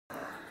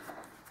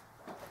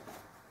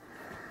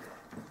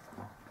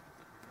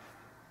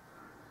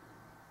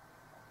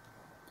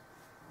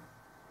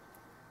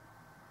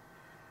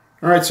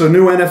All right, so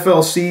new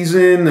NFL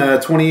season,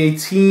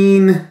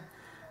 2018.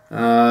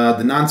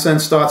 The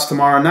nonsense starts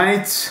tomorrow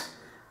night.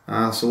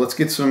 So let's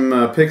get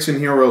some picks in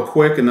here real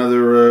quick.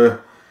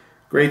 Another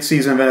great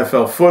season of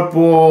NFL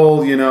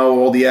football. You know,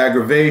 all the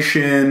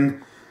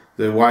aggravation.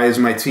 The why is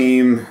my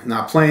team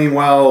not playing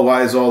well?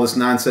 Why is all this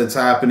nonsense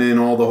happening?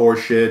 All the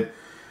horse shit.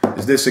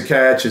 Is this a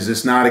catch? Is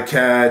this not a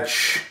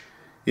catch?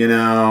 You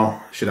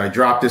know, should I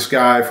drop this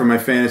guy from my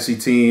fantasy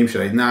team? Should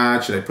I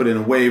not? Should I put in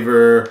a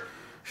waiver?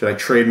 Should I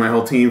trade my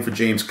whole team for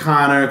James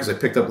Conner because I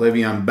picked up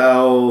Le'Veon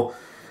Bell?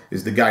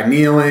 Is the guy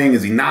kneeling?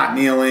 Is he not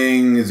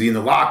kneeling? Is he in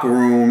the locker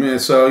room? Yeah,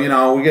 so, you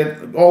know, we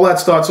get all that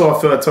starts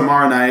off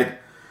tomorrow night.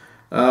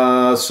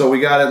 So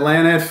we got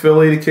Atlanta at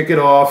Philly to kick it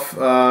off.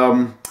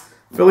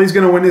 Philly's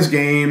going to win this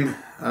game.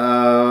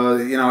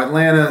 Atlanta's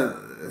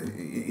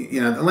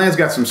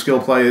got some skill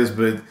players,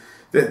 but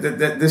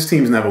this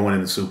team's never winning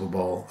the Super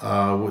Bowl.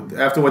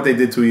 After what they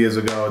did 2 years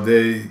ago,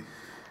 they're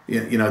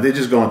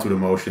just going through the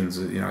motions.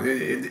 You know,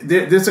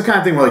 it's the kind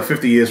of thing where like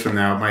 50 years from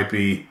now, it might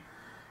be,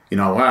 you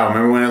know, wow,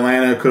 remember when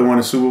Atlanta could have won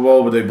a Super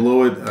Bowl, but they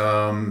blew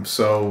it.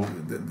 So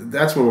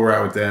that's where we're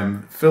at with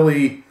them.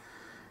 Philly,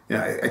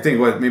 yeah, I think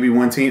maybe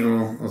one team.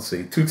 Well, let's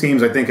see, two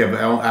teams I think have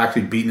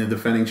actually beaten the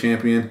defending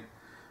champion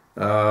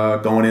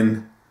going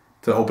in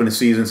to open the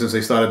season since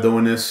they started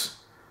doing this.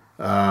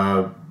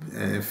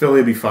 And Philly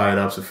will be fired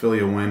up, so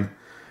Philly will win.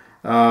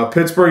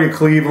 Pittsburgh and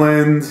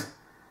Cleveland.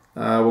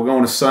 We're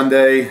going to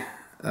Sunday.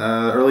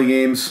 Early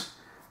games.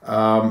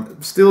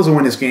 Steelers will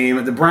win this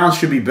game. The Browns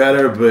should be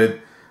better, but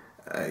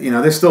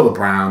they're still the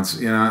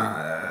Browns. You know,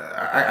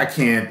 I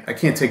can't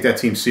take that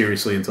team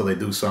seriously until they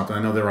do something.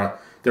 I know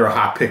they're a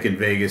hot pick in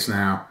Vegas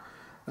now,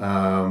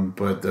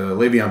 but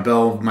Le'Veon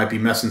Bell might be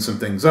messing some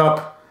things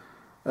up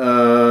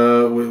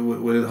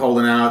with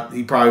holding out.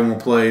 He probably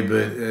won't play,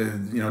 but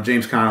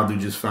James Conner will do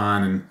just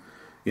fine.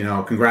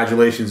 And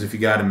congratulations if you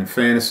got him in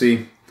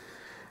fantasy.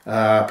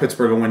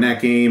 Pittsburgh will win that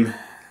game.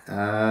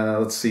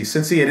 Let's see.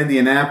 Cincy at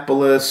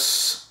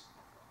Indianapolis.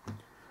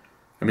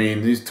 I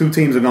mean, these two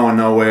teams are going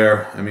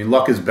nowhere. I mean,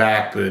 Luck is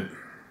back, but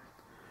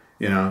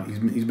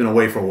he's been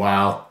away for a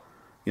while.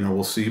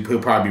 We'll see. He'll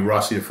probably be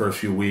rusty the first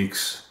few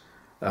weeks.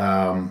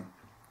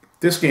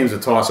 This game's a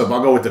toss-up.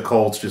 I'll go with the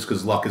Colts just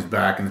because Luck is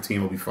back and the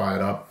team will be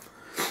fired up.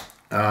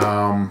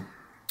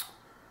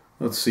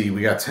 Let's see.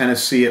 We got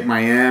Tennessee at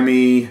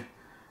Miami.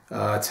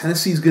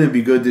 Tennessee's going to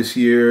be good this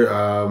year.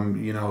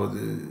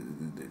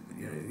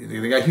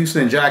 They got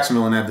Houston and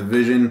Jacksonville in that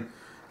division,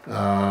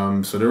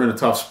 so they're in a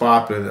tough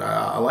spot. But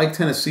I like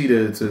Tennessee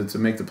to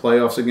make the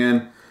playoffs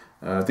again.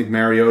 I think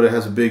Mariota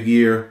has a big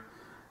year.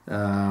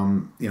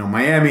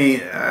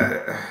 Miami,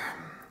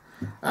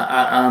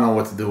 I don't know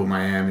what to do with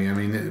Miami. I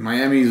mean,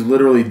 Miami's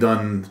literally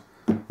done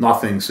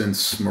nothing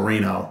since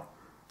Marino.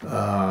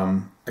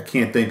 I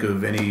can't think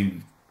of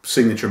any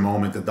signature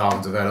moment the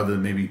Dolphins have had other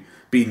than maybe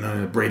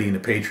beating Brady and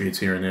the Patriots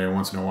here and there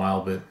once in a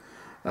while, but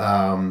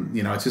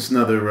it's just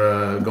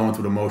another going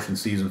through the motion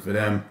season for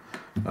them.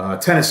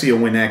 Tennessee will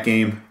win that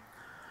game.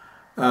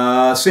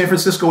 San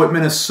Francisco at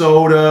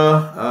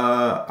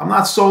Minnesota. I'm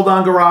not sold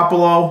on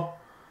Garoppolo.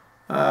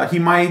 He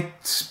might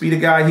be the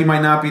guy. He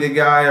might not be the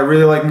guy. I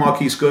really like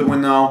Marquise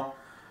Goodwin, though.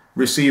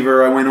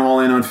 Receiver. I went all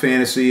in on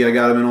fantasy. I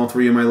got him in all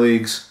three of my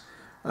leagues.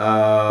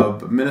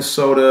 But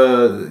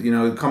Minnesota,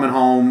 coming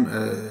home,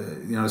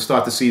 to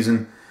start the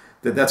season,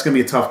 that's going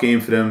to be a tough game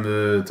for them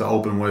to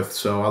open with.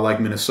 So I like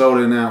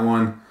Minnesota in that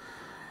one.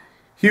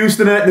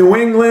 Houston at New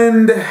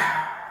England.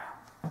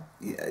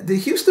 Did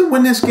Houston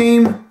win this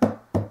game? I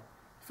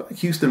feel like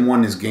Houston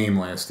won this game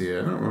last year.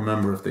 I don't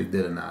remember if they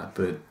did or not.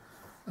 But,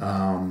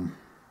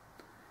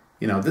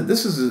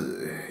 this is,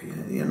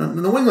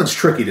 New England's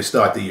tricky to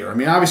start the year. I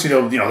mean, obviously,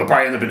 they'll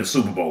probably end up in the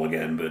Super Bowl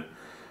again. But,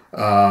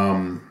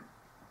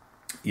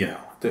 they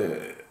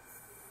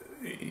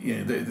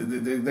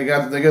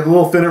got a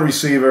little thinner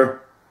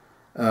receiver.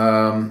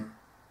 And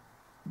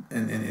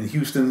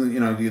Houston,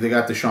 they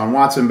got Deshaun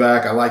Watson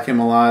back. I like him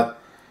a lot.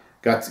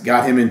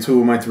 Got him in 2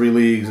 of my 3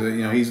 leagues.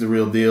 He's the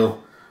real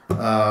deal. They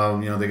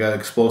got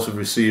explosive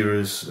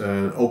receivers,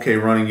 okay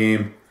running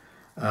game.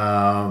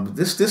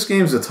 This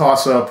game's a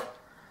toss-up.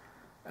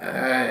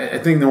 I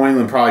think New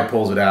England probably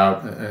pulls it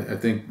out. I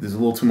think there's a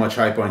little too much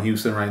hype on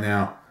Houston right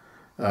now.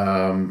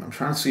 I'm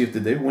trying to see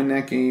did they win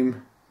that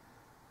game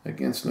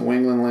against New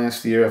England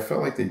last year? I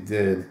felt like they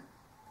did.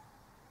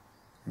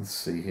 Let's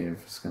see here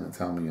if it's going to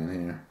tell me in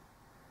here.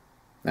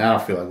 I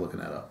don't feel like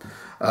looking that up.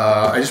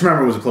 I just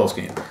remember it was a close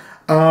game.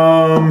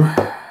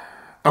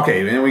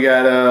 Okay, then we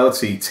got, let's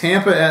see,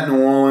 Tampa at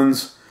New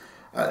Orleans.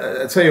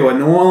 I tell you what,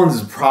 New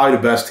Orleans is probably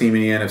the best team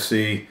in the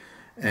NFC.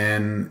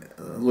 And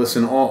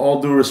listen,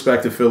 all due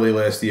respect to Philly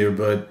last year,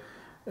 but,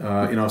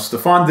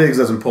 Stephon Diggs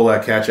doesn't pull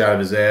that catch out of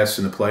his ass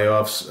in the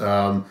playoffs.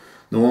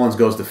 New Orleans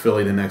goes to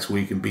Philly the next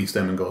week and beats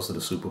them and goes to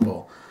the Super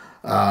Bowl.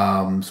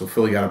 So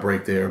Philly got a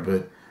break there,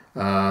 but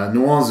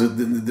New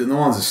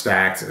Orleans is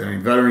stacked. I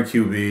mean, veteran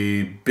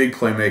QB, big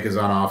playmakers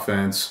on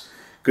offense,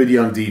 good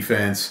young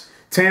defense.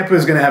 Tampa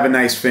is going to have a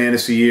nice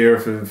fantasy year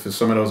for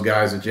some of those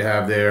guys that you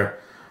have there.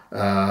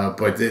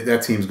 But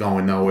that team's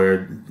going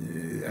nowhere.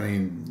 I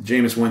mean,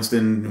 Jameis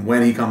Winston,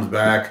 when he comes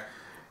back,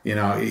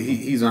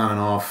 he's on and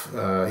off.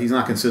 He's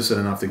not consistent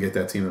enough to get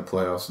that team to the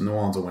playoffs. New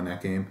Orleans will win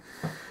that game.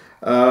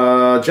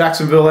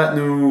 Jacksonville at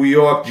New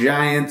York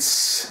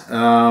Giants.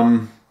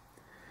 I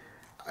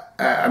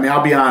mean,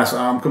 I'll be honest.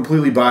 I'm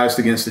completely biased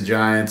against the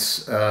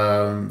Giants,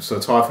 so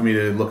it's hard for me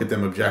to look at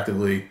them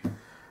objectively.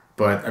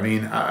 But I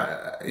mean,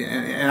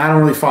 and I don't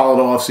really follow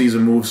the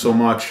offseason moves so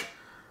much.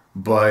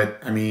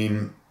 But I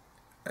mean,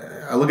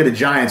 I look at the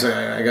Giants.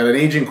 I got an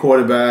aging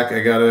quarterback.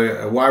 I got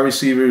a wide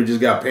receiver who just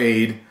got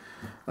paid.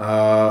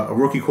 A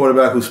rookie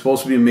quarterback who's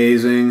supposed to be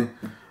amazing,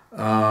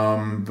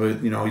 but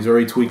he's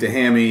already tweaked a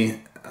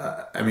hammy.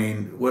 I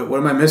mean, what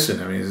am I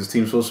missing? I mean, is this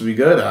team supposed to be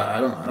good?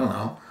 I don't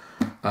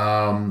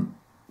know.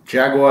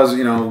 Jaguars,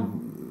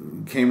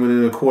 came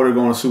within a quarter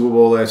going to Super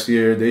Bowl last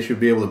year. They should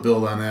be able to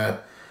build on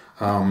that.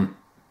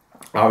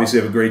 Obviously,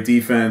 have a great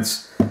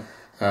defense.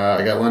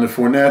 I got Leonard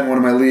Fournette in one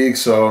of my leagues,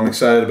 so I'm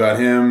excited about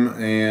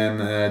him.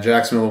 And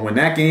Jacksonville will win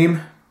that game.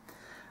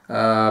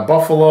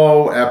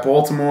 Buffalo at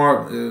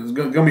Baltimore. It's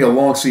going to be a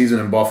long season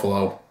in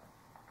Buffalo.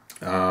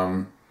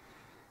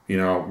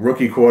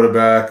 Rookie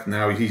quarterback.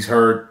 Now he's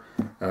hurt.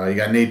 You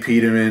got Nate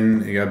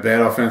Peterman. You got bad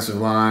offensive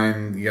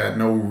line. You got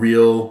no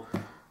real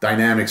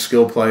dynamic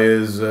skill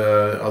players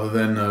other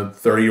than a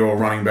 30-year-old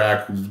running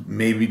back who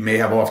may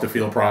have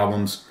off-the-field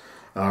problems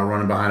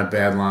running behind a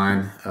bad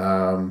line.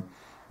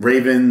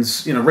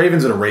 Ravens,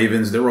 Ravens are the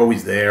Ravens. They're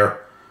always there.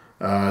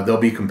 They'll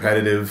be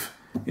competitive.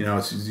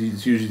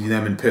 It's usually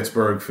them in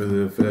Pittsburgh for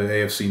the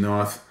AFC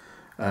North,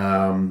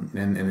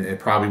 and it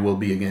probably will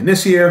be again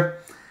this year.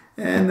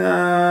 And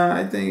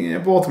I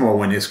think Baltimore will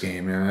win this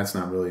game. That's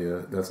not really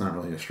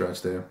a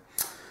stretch there.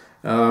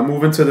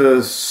 Moving to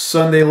the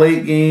Sunday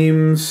late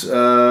games,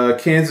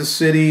 Kansas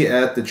City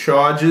at the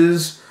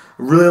Chargers.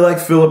 I really like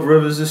Phillip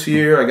Rivers this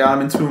year. I got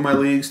him in 2 of my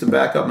leagues to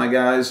back up my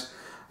guys.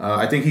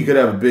 I think he could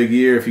have a big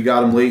year if you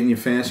got him late in your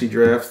fantasy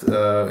draft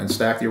and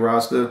stacked your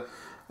roster.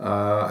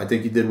 I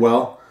think he did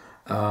well.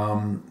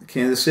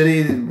 Kansas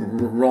City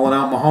rolling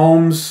out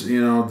Mahomes.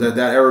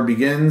 That era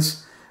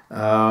begins.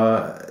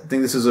 I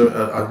think this is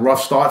a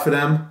rough start for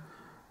them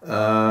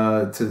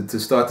to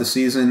start the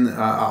season.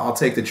 I'll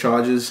take the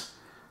Chargers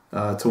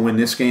to win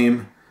this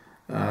game.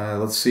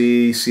 Let's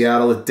see,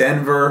 Seattle at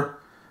Denver,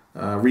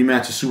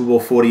 rematch of Super Bowl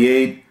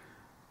 48.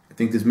 I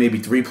think there's maybe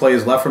 3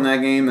 players left from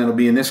that game that'll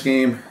be in this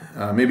game,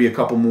 maybe a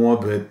couple more,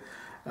 but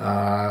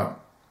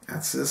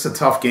it's a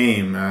tough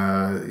game.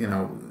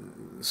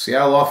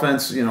 Seattle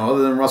offense,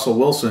 other than Russell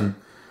Wilson,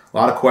 a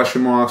lot of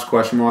question marks.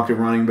 Question mark at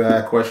running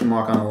back, question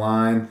mark on the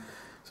line.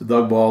 So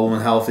Doug Baldwin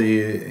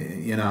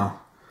healthy,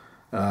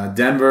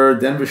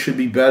 Denver should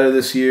be better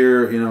this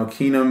year.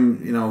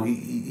 Keenum,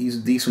 he's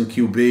a decent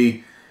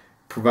QB,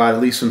 provide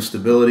at least some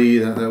stability.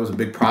 That was a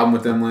big problem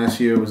with them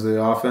last year, was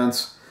the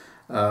offense.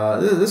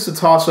 This is a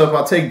toss-up.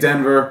 I'll take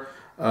Denver,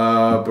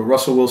 but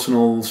Russell Wilson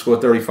will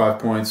score 35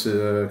 points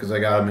because I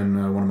got him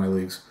in one of my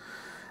leagues.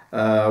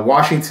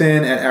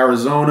 Washington at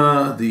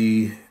Arizona,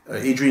 the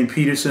Adrian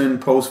Peterson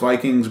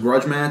post-Vikings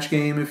grudge match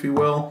game, if you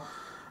will.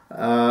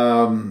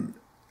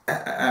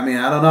 I mean,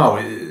 I don't know.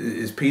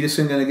 Is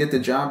Peterson going to get the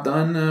job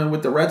done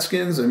with the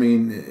Redskins? I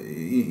mean,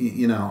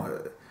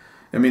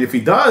 if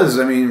he does,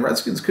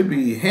 Redskins could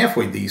be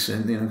halfway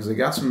decent, because they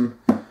got some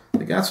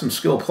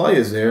skilled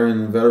players there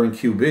and a veteran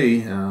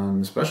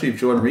QB, especially if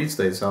Jordan Reed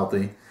stays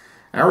healthy.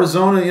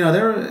 Arizona,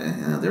 they're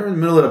in the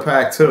middle of the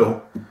pack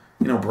too.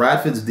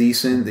 Bradford's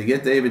decent. They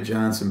get David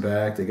Johnson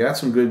back. They got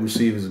some good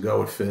receivers to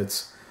go with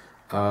Fitz.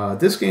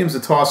 This game's a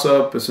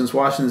toss-up, but since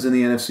Washington's in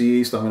the NFC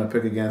East, I'm going to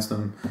pick against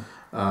them.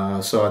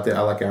 So I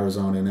like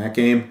Arizona in that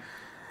game.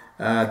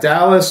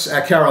 Dallas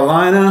at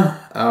Carolina.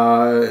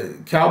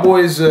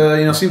 Cowboys,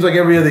 seems like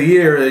every other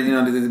year,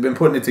 they've been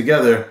putting it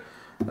together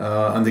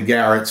under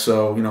Garrett.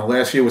 So,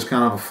 last year was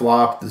kind of a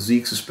flop. The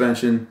Zeke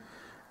suspension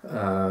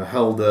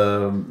held,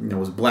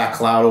 was a black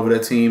cloud over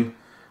that team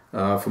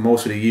for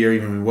most of the year,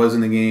 even when he was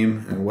in the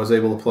game and was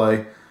able to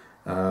play.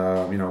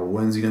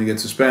 When's he going to get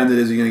suspended?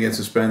 Is he going to get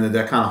suspended?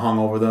 That kind of hung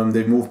over them.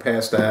 They've moved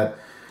past that.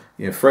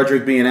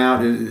 Frederick being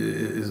out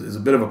is a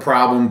bit of a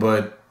problem,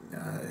 but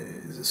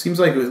it seems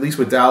like at least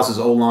with Dallas's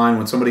O-line,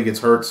 when somebody gets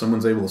hurt,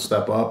 someone's able to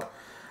step up.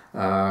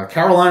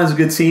 Carolina's a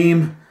good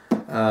team.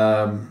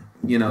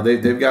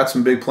 They've got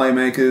some big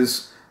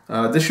playmakers.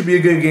 This should be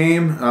a good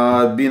game.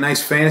 Be a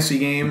nice fantasy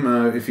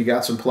game if you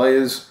got some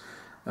players.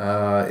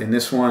 In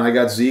this one, I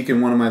got Zeke in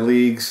one of my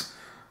leagues.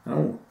 I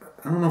don't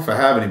know if I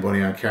have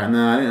anybody on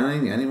Carolina.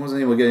 No, I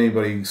wasn't able to get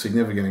anybody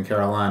significant in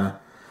Carolina.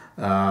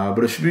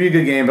 But it should be a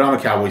good game, but I'm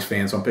a Cowboys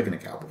fan, so I'm picking the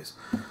Cowboys.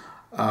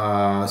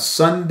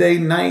 Sunday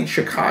night,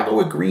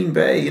 Chicago at Green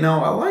Bay.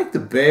 I like the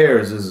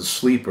Bears as a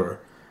sleeper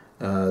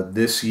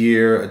this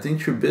year. I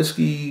think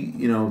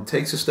Trubisky,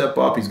 takes a step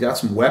up. He's got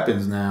some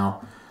weapons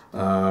now.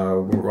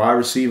 Wide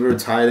receiver,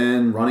 tight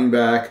end, running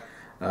back.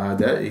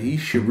 That he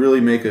should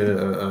really make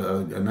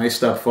a nice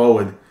step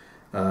forward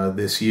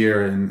this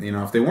year. And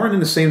if they weren't in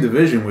the same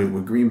division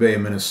with Green Bay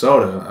and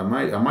Minnesota, I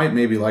might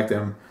maybe like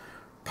them.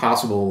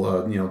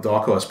 Possible,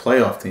 dark horse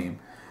playoff team.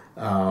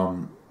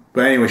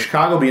 But anyway,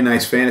 Chicago will be a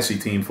nice fantasy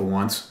team for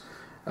once.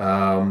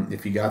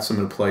 If you got some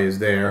of the players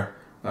there,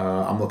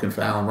 I'm looking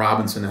for Allen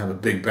Robinson to have a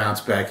big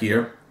bounce back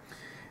here.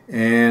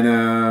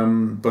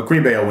 And but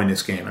Green Bay will win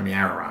this game. I mean,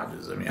 Aaron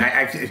Rodgers. I mean,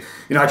 I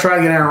tried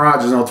to get Aaron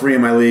Rodgers in all three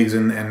of my leagues,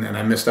 and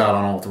I missed out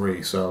on all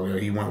three. So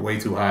he went way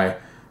too high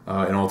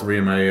in all three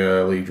of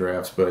my league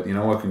drafts. But you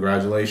know what?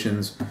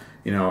 Congratulations.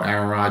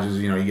 Aaron Rodgers.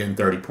 You're getting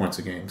 30 points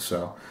a game.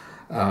 So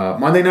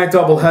Monday night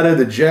doubleheader: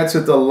 the Jets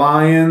at the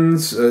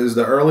Lions is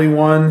the early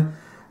one.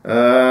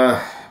 Two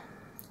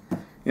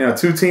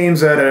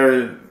teams that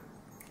are,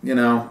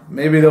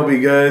 maybe they'll be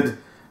good,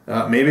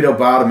 maybe they'll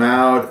bottom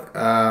out.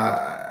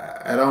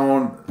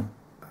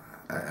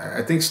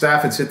 I think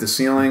Stafford's hit the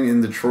ceiling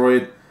in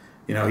Detroit.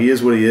 He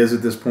is what he is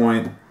at this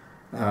point.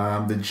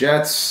 The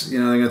Jets, they're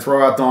going to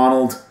throw out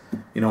Donald.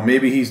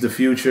 Maybe he's the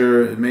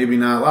future, maybe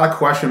not. A lot of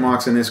question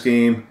marks in this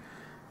game.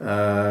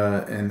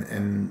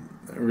 And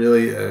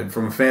really,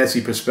 from a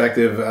fantasy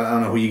perspective, I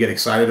don't know who you get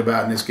excited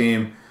about in this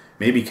game.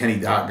 Maybe Kenny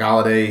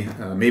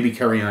Galladay, maybe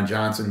Kerryon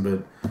Johnson,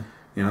 but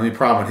the only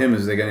problem with him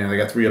is they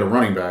got three other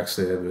running backs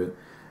there. But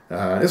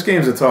this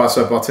game's a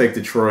toss-up. I'll take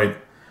Detroit.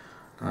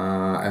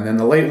 And then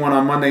the late one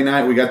on Monday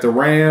night, we got the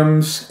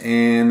Rams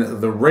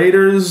and the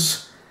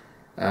Raiders.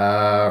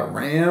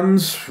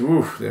 Rams,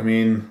 I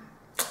mean,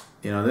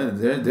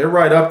 they're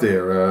right up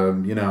there.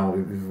 If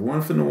it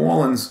weren't for New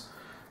Orleans,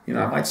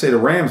 I might say the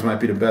Rams might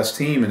be the best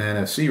team in the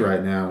NFC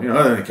right now.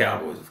 Other than the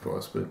Cowboys, of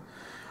course, but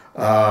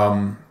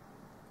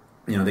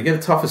they get a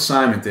tough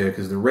assignment there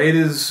because the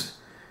Raiders,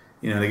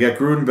 they got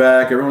Gruden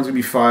back. Everyone's gonna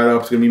be fired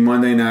up. It's gonna be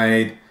Monday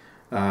night.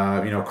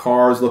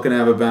 Carr's looking to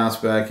have a bounce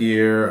back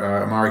year.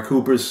 Amari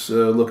Cooper's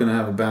looking to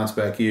have a bounce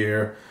back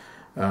year.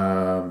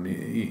 The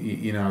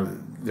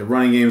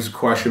running game's a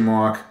question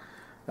mark.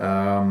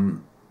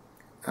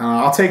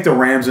 I'll take the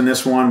Rams in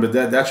this one, but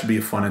that should be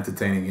a fun,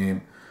 entertaining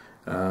game.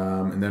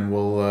 And then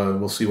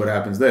we'll see what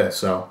happens there.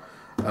 So,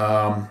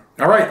 all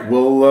right,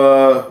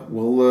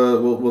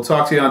 we'll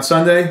talk to you on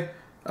Sunday.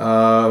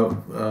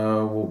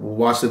 We'll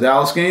watch the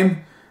Dallas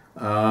game.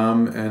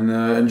 And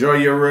enjoy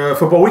your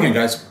football weekend,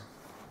 guys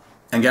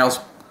and gals.